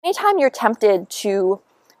anytime you're tempted to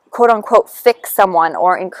quote unquote fix someone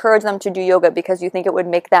or encourage them to do yoga because you think it would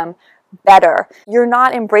make them better, you're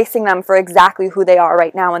not embracing them for exactly who they are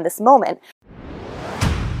right now in this moment.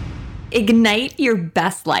 Ignite your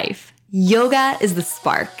best life. Yoga is the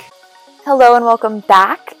spark. Hello and welcome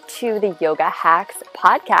back to the Yoga Hacks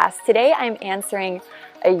podcast. Today I'm answering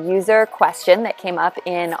a user question that came up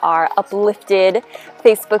in our Uplifted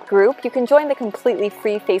Facebook group. You can join the completely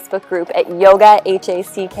free Facebook group at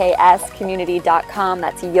yogahackscommunity.com.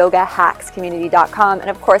 That's yogahackscommunity.com. And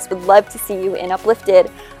of course, would love to see you in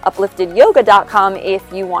Uplifted, upliftedyoga.com if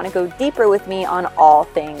you want to go deeper with me on all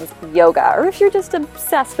things yoga, or if you're just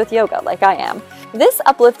obsessed with yoga like I am. This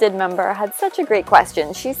Uplifted member had such a great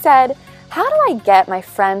question. She said, how do I get my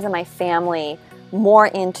friends and my family more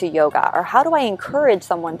into yoga, or how do I encourage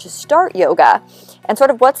someone to start yoga, and sort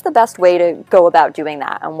of what's the best way to go about doing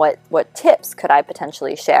that, and what tips could I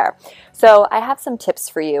potentially share? So I have some tips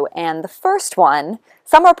for you, and the first one,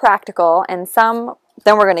 some are practical and some,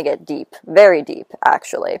 then we're going to get deep, very deep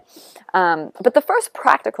actually. But the first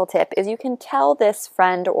practical tip is you can tell this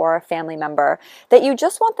friend or family member that you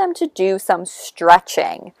just want them to do some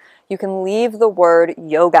stretching. You can leave the word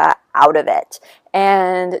yoga out of it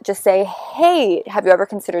and just say, hey, have you ever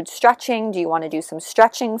considered stretching? Do you want to do some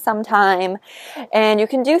stretching sometime? And you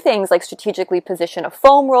can do things like strategically position a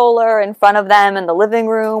foam roller in front of them in the living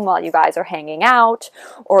room while you guys are hanging out,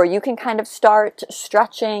 or you can kind of start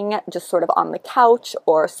stretching just sort of on the couch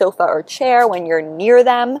or sofa or chair when you're near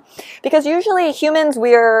them, because usually humans,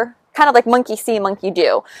 we're kind of like monkey see, monkey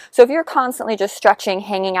do. So if you're constantly just stretching,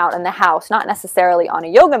 hanging out in the house, not necessarily on a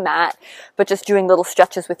yoga mat, but just doing little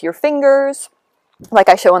stretches with your fingers, like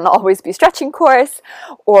I show in the Always Be Stretching course,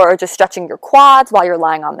 or just stretching your quads while you're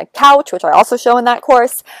lying on the couch, which I also show in that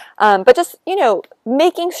course, but just,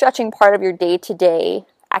 making stretching part of your day-to-day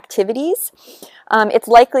activities, it's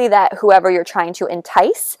likely that whoever you're trying to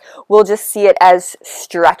entice will just see it as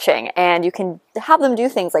stretching, and you can have them do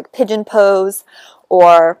things like pigeon pose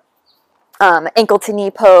or ankle to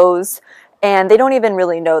knee pose, and they don't even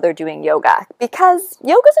really know they're doing yoga, because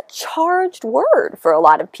yoga is a charged word for a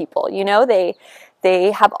lot of people.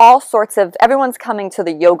 They have all sorts of, everyone's coming to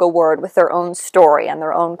the yoga word with their own story and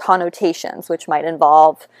their own connotations, which might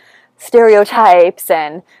involve stereotypes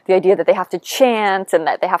and the idea that they have to chant and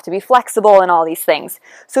that they have to be flexible and all these things.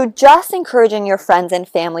 So just encouraging your friends and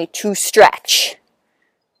family to stretch,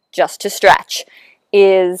 just to stretch,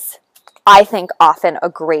 is, I think, often a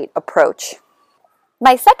great approach.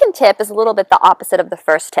 My second tip is a little bit the opposite of the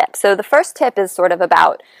first tip. So the first tip is sort of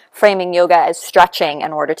about framing yoga as stretching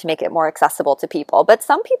in order to make it more accessible to people. But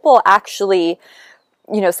some people actually,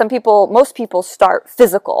 most people start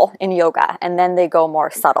physical in yoga, and then they go more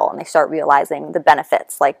subtle and they start realizing the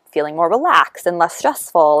benefits, like feeling more relaxed and less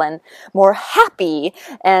stressful and more happy,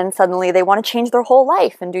 and suddenly they want to change their whole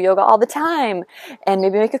life and do yoga all the time and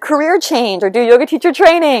maybe make a career change or do yoga teacher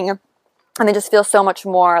training. And they just feel so much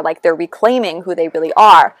more like they're reclaiming who they really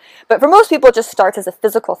are. But for most people, it just starts as a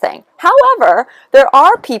physical thing. However, there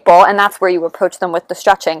are people, and that's where you approach them with the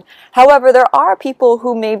stretching. However, there are people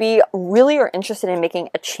who maybe really are interested in making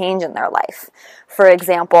a change in their life. For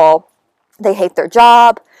example, they hate their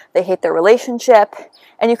job, they hate their relationship,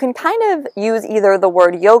 and you can kind of use either the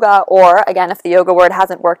word yoga or, again, if the yoga word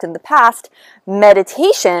hasn't worked in the past,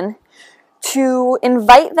 meditation, to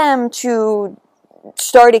invite them to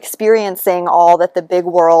start experiencing all that the big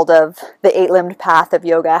world of the eight-limbed path of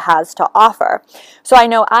yoga has to offer. So I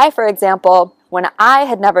know for example, when I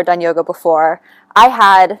had never done yoga before, I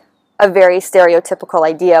had a very stereotypical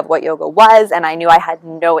idea of what yoga was, and I knew I had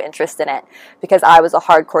no interest in it because I was a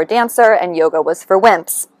hardcore dancer and yoga was for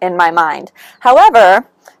wimps in my mind. However,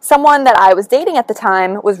 someone that I was dating at the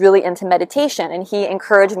time was really into meditation, and he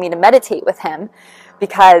encouraged me to meditate with him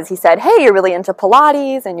because he said, hey, you're really into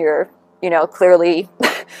Pilates and you're clearly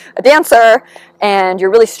a dancer, and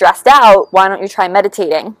you're really stressed out. Why don't you try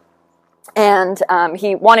meditating? And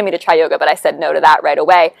he wanted me to try yoga, but I said no to that right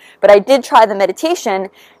away. But I did try the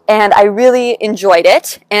meditation, and I really enjoyed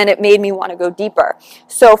it, and it made me want to go deeper.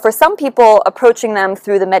 So for some people, approaching them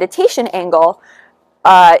through the meditation angle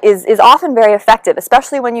is often very effective,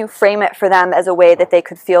 especially when you frame it for them as a way that they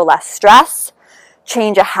could feel less stress,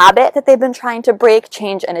 change a habit that they've been trying to break,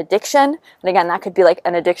 change an addiction. And again, that could be like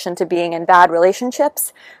an addiction to being in bad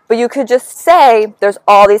relationships. But you could just say, there's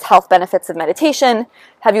all these health benefits of meditation.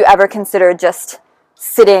 Have you ever considered just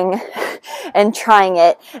sitting and trying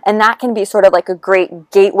it? And that can be sort of like a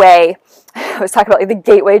great gateway. I was talking about like the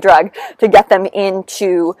gateway drug to get them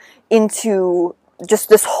into just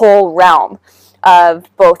this whole realm. of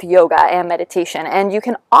both yoga and meditation. And you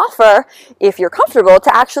can offer, if you're comfortable,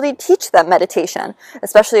 to actually teach them meditation,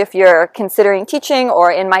 especially if you're considering teaching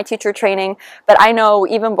or in my teacher training. But I know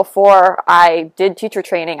even before I did teacher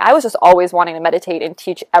training, I was just always wanting to meditate and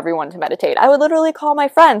teach everyone to meditate. I would literally call my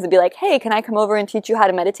friends and be like, hey, can I come over and teach you how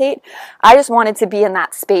to meditate? I just wanted to be in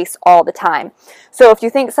that space all the time. So if you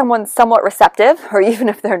think someone's somewhat receptive, or even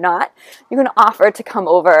if they're not, you can offer to come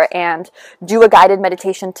over and do a guided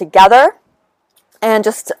meditation together and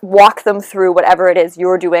just walk them through whatever it is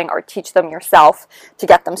you're doing or teach them yourself to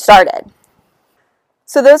get them started.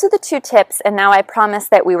 So those are the 2 tips, and now I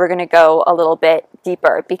promised that we were going to go a little bit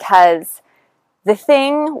deeper, because the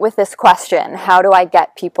thing with this question, how do I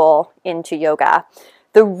get people into yoga?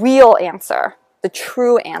 The real answer, the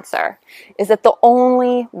true answer, is that the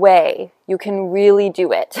only way you can really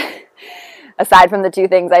do it, aside from the 2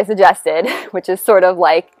 things I suggested, which is sort of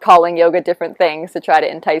like calling yoga different things to try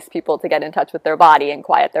to entice people to get in touch with their body and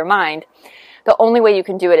quiet their mind, the only way you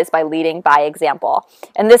can do it is by leading by example.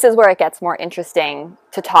 And this is where it gets more interesting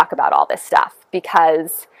to talk about all this stuff,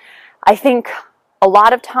 because I think a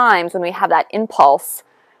lot of times when we have that impulse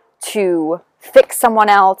to fix someone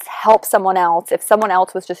else, help someone else, if someone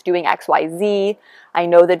else was just doing X, Y, Z, I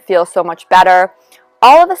know they'd feel so much better.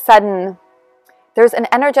 All of a sudden, there's an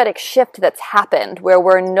energetic shift that's happened where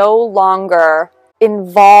we're no longer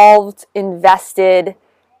involved, invested,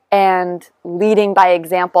 and leading by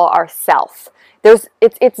example ourselves.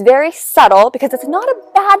 It's very subtle, because it's not a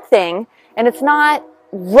bad thing, and it's not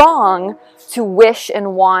wrong to wish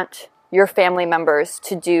and want your family members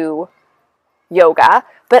to do yoga,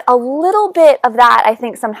 but a little bit of that I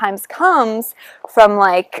think sometimes comes from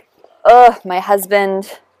like, my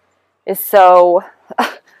husband is so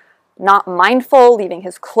not mindful, leaving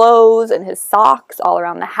his clothes and his socks all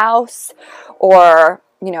around the house, or,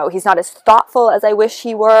 he's not as thoughtful as I wish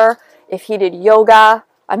he were. If he did yoga,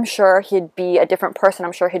 I'm sure he'd be a different person.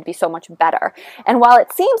 I'm sure he'd be so much better. And while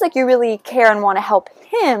it seems like you really care and want to help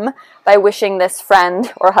him by wishing this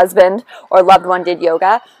friend or husband or loved one did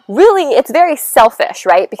yoga, really it's very selfish,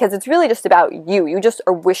 right? Because it's really just about you. You just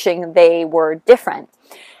are wishing they were different.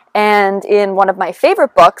 And in one of my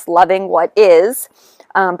favorite books, Loving What Is,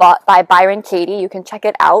 by Byron Katie, you can check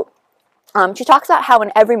it out. She talks about how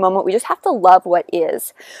in every moment we just have to love what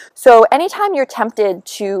is. So anytime you're tempted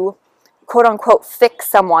to quote unquote fix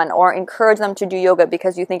someone or encourage them to do yoga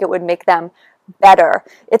because you think it would make them better,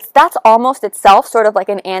 that's almost itself sort of like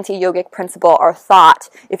an anti-yogic principle or thought,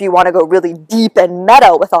 if you want to go really deep and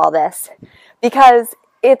meta with all this, because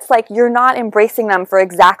it's like you're not embracing them for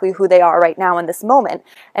exactly who they are right now in this moment.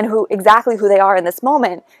 And exactly who they are in this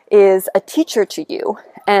moment is a teacher to you,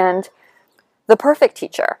 and the perfect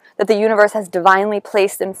teacher that the universe has divinely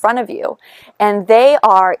placed in front of you. And they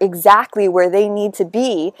are exactly where they need to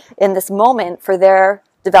be in this moment for their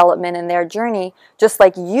development and their journey, just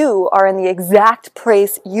like you are in the exact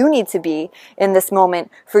place you need to be in this moment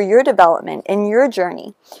for your development and your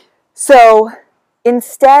journey. So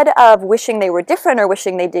instead of wishing they were different or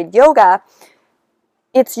wishing they did yoga,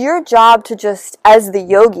 it's your job to just, as the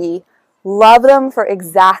yogi, love them for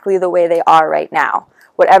exactly the way they are right now.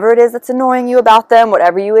 Whatever it is that's annoying you about them,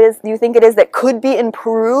 whatever you think it is that could be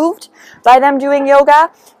improved by them doing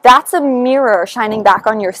yoga, that's a mirror shining back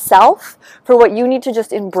on yourself for what you need to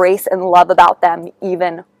just embrace and love about them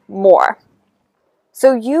even more.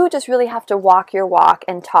 So you just really have to walk your walk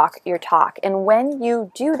and talk your talk. And when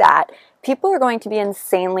you do that, people are going to be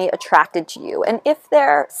insanely attracted to you. And if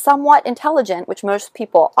they're somewhat intelligent, which most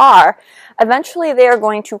people are, eventually they are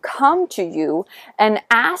going to come to you and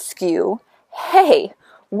ask you, hey,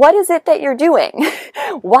 what is it that you're doing?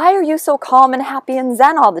 Why are you so calm and happy and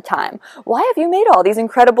zen all the time? Why have you made all these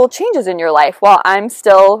incredible changes in your life while I'm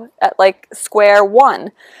still at like square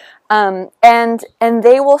one? And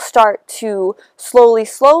they will start to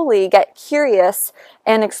slowly get curious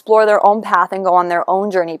and explore their own path and go on their own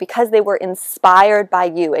journey because they were inspired by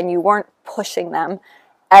you and you weren't pushing them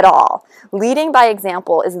at all. Leading by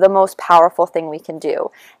example is the most powerful thing we can do.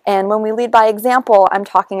 And when we lead by example, I'm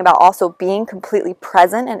talking about also being completely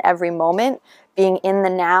present in every moment, being in the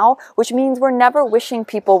now, which means we're never wishing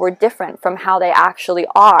people were different from how they actually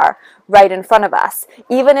are right in front of us.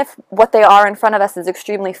 Even if what they are in front of us is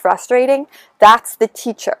extremely frustrating, that's the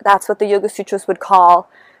teacher. That's what the Yoga Sutras would call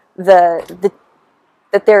that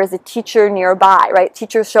there is a teacher nearby, right?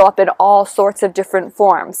 Teachers show up in all sorts of different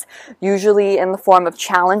forms, usually in the form of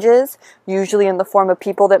challenges, usually in the form of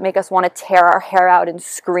people that make us want to tear our hair out and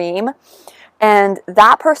scream. And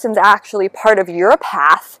that person's actually part of your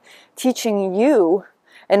path, teaching you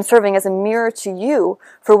and serving as a mirror to you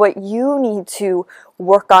for what you need to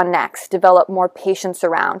work on next, develop more patience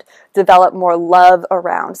around, develop more love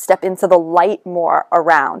around, step into the light more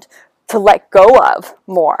around, to let go of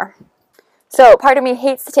more. So part of me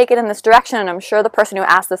hates to take it in this direction, and I'm sure the person who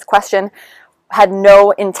asked this question had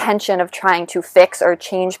no intention of trying to fix or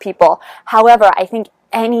change people. However, I think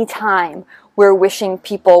anytime we're wishing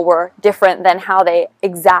people were different than how they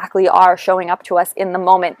exactly are showing up to us in the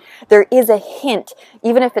moment, there is a hint,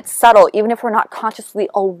 even if it's subtle, even if we're not consciously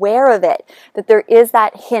aware of it, that there is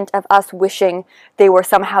that hint of us wishing they were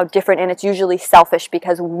somehow different, and it's usually selfish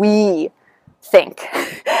because we think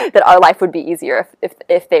that our life would be easier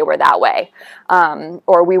if they were that way,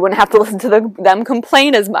 or we wouldn't have to listen to them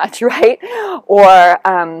complain as much, right? Or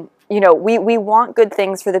we want good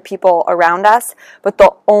things for the people around us, but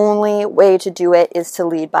the only way to do it is to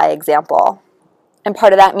lead by example. And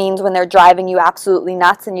part of that means when they're driving you absolutely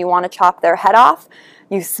nuts and you want to chop their head off,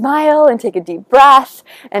 you smile and take a deep breath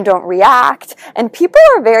and don't react. And people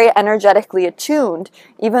are very energetically attuned,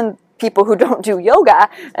 even people who don't do yoga,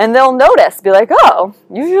 and they'll notice, be like, oh,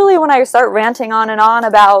 usually when I start ranting on and on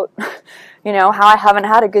about, how I haven't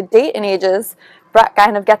had a good date in ages, Brett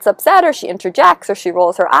kind of gets upset, or she interjects, or she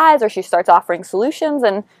rolls her eyes, or she starts offering solutions,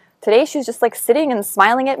 and today she's just like sitting and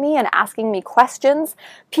smiling at me and asking me questions.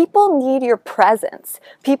 People need your presence.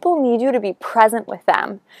 People need you to be present with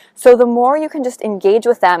them. So the more you can just engage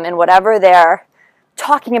with them in whatever they're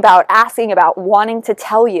talking about, asking about, wanting to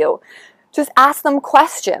tell you, just ask them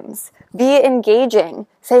questions. Be engaging.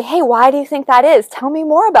 Say, hey, why do you think that is? Tell me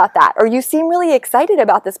more about that. Or you seem really excited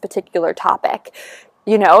about this particular topic.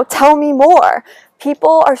 Tell me more.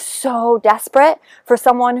 People are so desperate for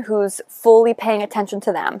someone who's fully paying attention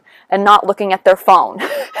to them and not looking at their phone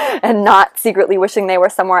and not secretly wishing they were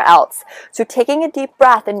somewhere else. So taking a deep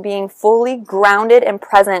breath and being fully grounded and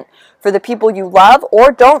present for the people you love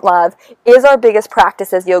or don't love is our biggest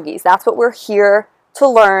practice as yogis. That's what we're here to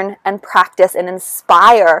learn and practice and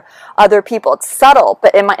inspire other people. It's subtle,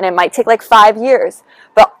 but it might take like 5 years,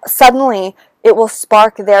 but suddenly it will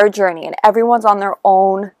spark their journey, and everyone's on their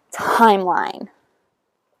own timeline.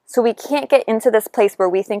 So we can't get into this place where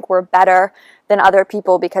we think we're better than other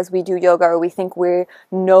people because we do yoga, or we think we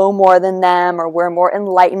know more than them, or we're more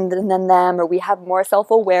enlightened than them, or we have more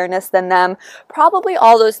self-awareness than them. Probably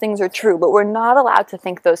all those things are true, but we're not allowed to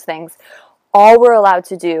think those things. All we're allowed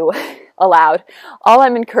to do, all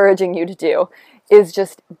I'm encouraging you to do is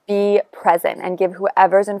just be present and give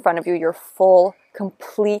whoever's in front of you your full,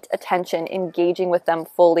 complete attention, engaging with them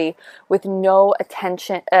fully with no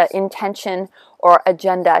intention or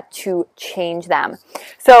agenda to change them.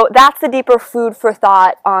 So that's the deeper food for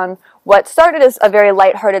thought on what started as a very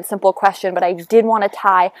lighthearted, simple question, but I did want to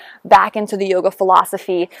tie back into the yoga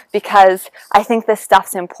philosophy because I think this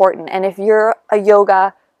stuff's important. And if you're a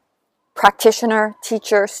yoga practitioner,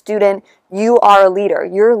 teacher, student, you are a leader.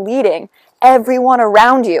 You're leading everyone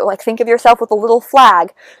around you. Like, think of yourself with a little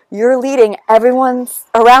flag. You're leading everyone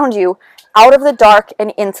around you out of the dark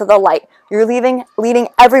and into the light. You're leading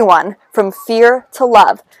everyone from fear to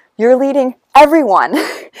love. You're leading everyone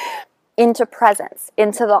into presence,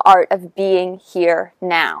 into the art of being here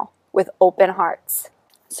now with open hearts.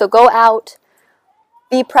 So go out,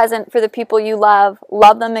 be present for the people you love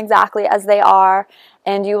them exactly as they are,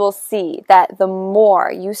 and you will see that the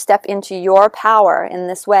more you step into your power in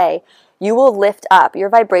this way, you will lift up, your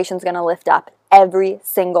vibration's going to lift up every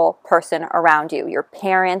single person around you, your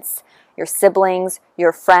parents, your siblings,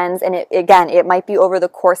 your friends, and it might be over the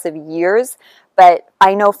course of years, but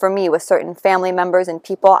I know for me with certain family members and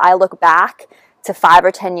people, I look back to 5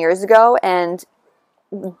 or 10 years ago and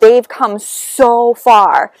they've come so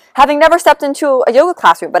far, having never stepped into a yoga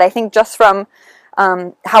classroom, but I think just from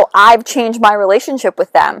how I've changed my relationship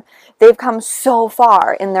with them, they've come so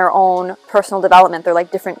far in their own personal development. They're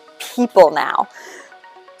like different people now.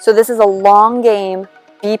 So this is a long game.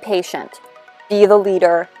 Be patient. Be the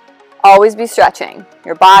leader. Always be stretching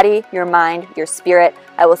your body, your mind, your spirit.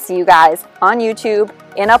 I will see you guys on YouTube,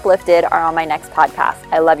 in Uplifted, or on my next podcast.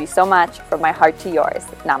 I love you so much. From my heart to yours.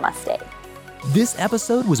 Namaste. This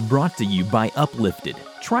episode was brought to you by Uplifted.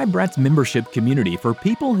 Try Brett's membership community for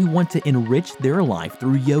people who want to enrich their life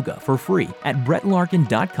through yoga for free at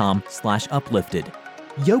brettlarkin.com/uplifted.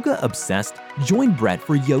 Yoga obsessed? Join Brett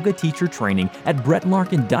for yoga teacher training at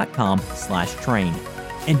brettlarkin.com/train.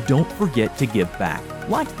 And don't forget to give back.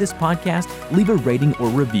 Like this podcast, leave a rating or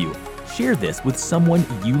review. Share this with someone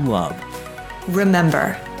you love.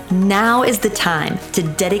 Remember, now is the time to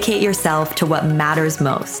dedicate yourself to what matters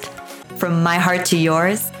most. From my heart to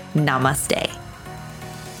yours, namaste.